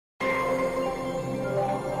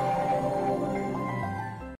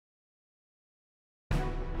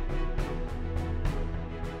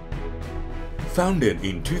Founded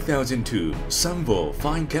in 2002, Sanvo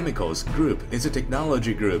Fine Chemicals Group is a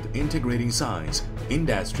technology group integrating science,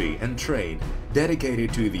 industry, and trade,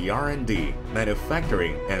 dedicated to the R&D,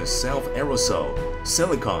 manufacturing, and self-aerosol,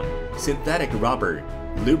 silicone, synthetic rubber,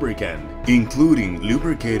 lubricant, including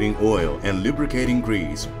lubricating oil and lubricating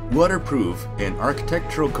grease, waterproof and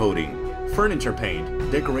architectural coating, furniture paint,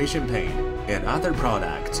 decoration paint, and other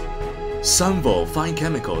products. Sanvo Fine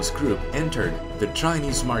Chemicals Group entered the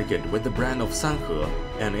Chinese market with the brand of Sanhe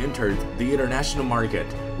and entered the international market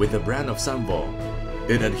with the brand of Sanvo.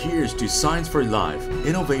 It adheres to Science for Life,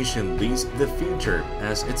 Innovation Leads the Future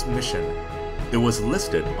as its mission. It was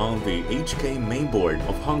listed on the HK main board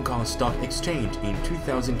of Hong Kong Stock Exchange in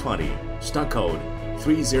 2020, stock code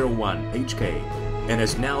 301HK, and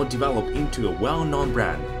has now developed into a well-known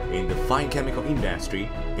brand in the fine chemical industry,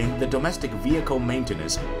 in the domestic vehicle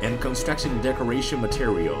maintenance and construction decoration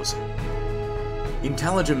materials.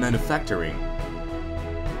 Intelligent manufacturing.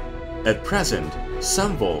 At present,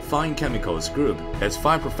 Sanvo Fine Chemicals Group has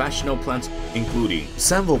 5 professional plants including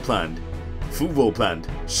Sanvo Plant, Fuvo Plant,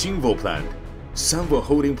 Xinvo Plant, Sanvo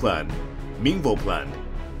Holding Plant, Minvo Plant,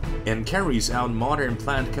 and carries out modern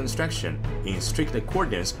plant construction in strict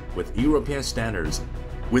accordance with European standards.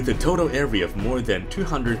 With a total area of more than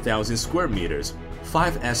 200,000 square meters,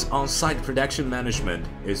 5S on-site production management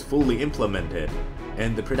is fully implemented,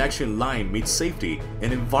 and the production line meets safety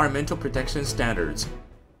and environmental protection standards.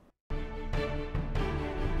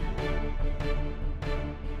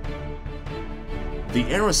 The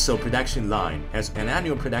aerosol production line has an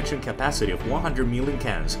annual production capacity of 100 million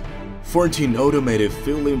cans. 14 automated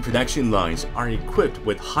filling production lines are equipped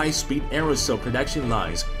with high-speed aerosol production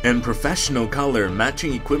lines, and professional color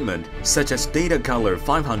matching equipment such as Data Color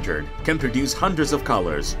 500 can produce hundreds of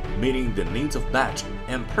colors, meeting the needs of batch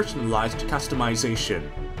and personalized customization.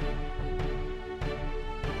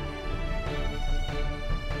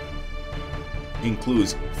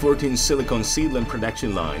 Includes 14 silicone sealant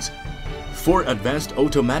production lines, 4 advanced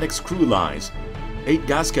automatic screw lines, 8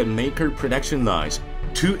 gasket maker production lines,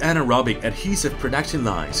 2 anaerobic adhesive production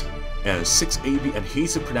lines, and 6 AB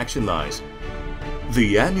adhesive production lines.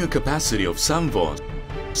 The annual capacity of Sanvo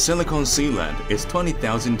silicone sealant is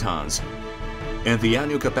 20,000 tons, and the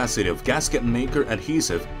annual capacity of gasket maker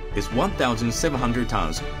adhesive is 1,700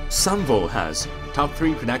 tons. Sanvo has top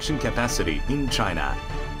 3 production capacity in China.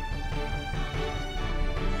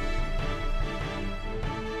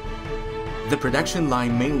 The production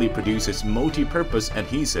line mainly produces multi-purpose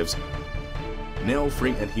adhesives,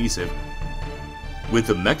 nail-free adhesive, with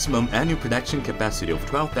a maximum annual production capacity of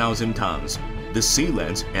 12,000 tons. The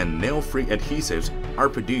sealants and nail-free adhesives are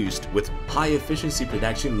produced with high-efficiency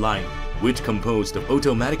production line, which composed of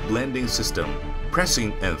automatic blending system,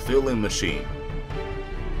 pressing and filling machine.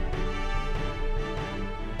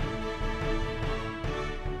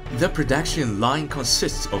 The production line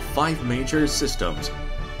consists of 5 major systems,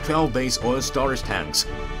 12 base oil storage tanks,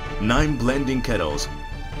 9 blending kettles,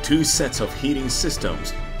 2 sets of heating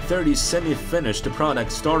systems, 30 semi-finished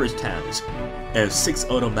product storage tanks, and 6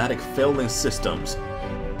 automatic filling systems.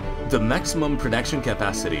 The maximum production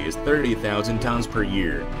capacity is 30,000 tons per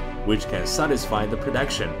year, which can satisfy the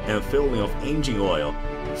production and filling of engine oil,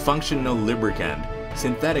 functional lubricant,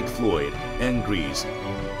 synthetic fluid, and grease.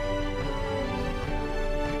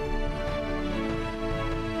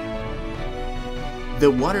 The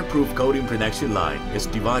waterproof coating production line is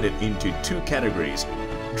divided into 2 categories: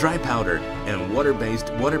 dry powder and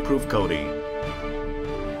water-based waterproof coating.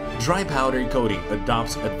 Dry powder coating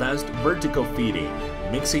adopts advanced vertical feeding,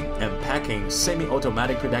 mixing and packing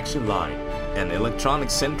semi-automatic production line, and electronic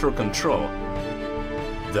central control.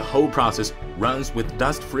 The whole process runs with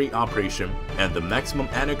dust-free operation, and the maximum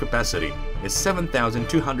annual capacity is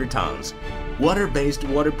 7,200 tons. Water-based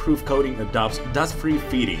waterproof coating adopts dust-free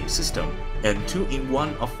feeding system and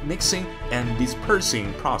 2-in-1 of mixing and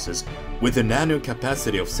dispersing process with an annual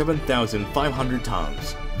capacity of 7,500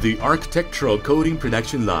 tons. The architectural coating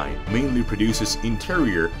production line mainly produces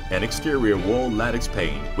interior and exterior wall lattice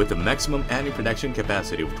paint with a maximum annual production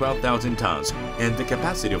capacity of 12,000 tons, and the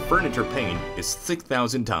capacity of furniture paint is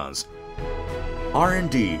 6,000 tons.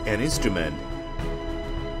 R&D and instrument.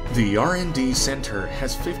 The R&D Center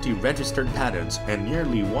has 50 registered patents and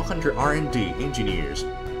nearly 100 R&D engineers.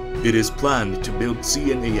 It is planned to build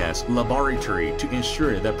CNAS laboratory to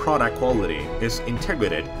ensure that product quality is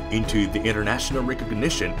integrated into the international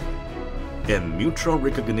recognition and mutual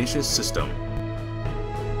recognition system.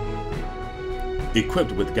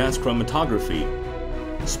 Equipped with gas chromatography,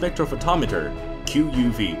 spectrophotometer,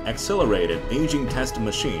 QUV accelerated aging test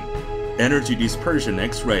machine, energy dispersion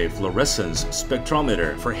X-ray fluorescence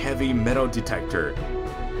spectrometer for heavy metal detector,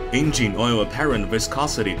 engine oil apparent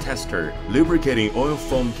viscosity tester, lubricating oil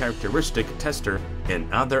foam characteristic tester,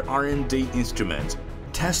 and other R&D instruments.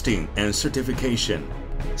 Testing and certification.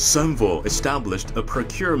 Sanvo established a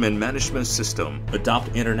procurement management system,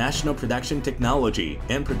 adopt international production technology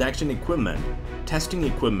and production equipment, testing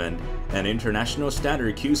equipment, and international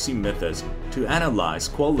standard QC methods to analyze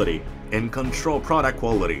quality and control product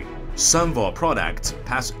quality. Sanvo products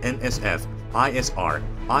pass NSF, ISR,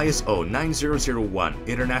 ISO 9001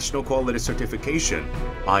 International Quality Certification,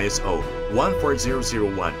 ISO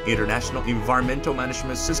 14001 International Environmental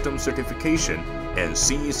Management System Certification, and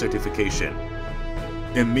CE certification,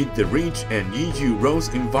 and meet the REACH and EU Roads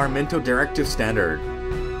Environmental Directive standard.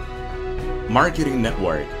 Marketing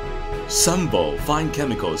network. Sanvo Fine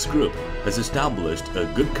Chemicals Group has established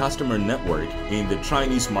a good customer network in the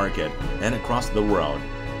Chinese market and across the world.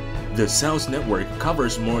 The sales network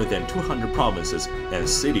covers more than 200 provinces and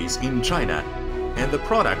cities in China, and the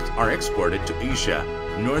products are exported to Asia,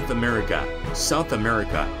 North America, South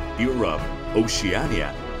America, Europe,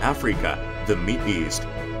 Oceania, Africa, the Middle East.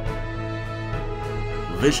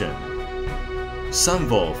 Vision.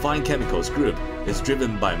 Sanvo Fine Chemicals Group is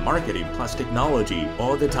driven by marketing plus technology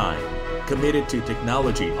all the time, committed to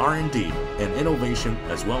technology R&D and innovation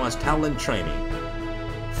as well as talent training.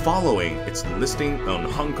 Following its listing on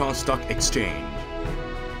Hong Kong Stock Exchange,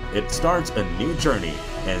 it starts a new journey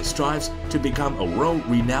and strives to become a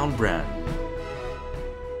world-renowned brand.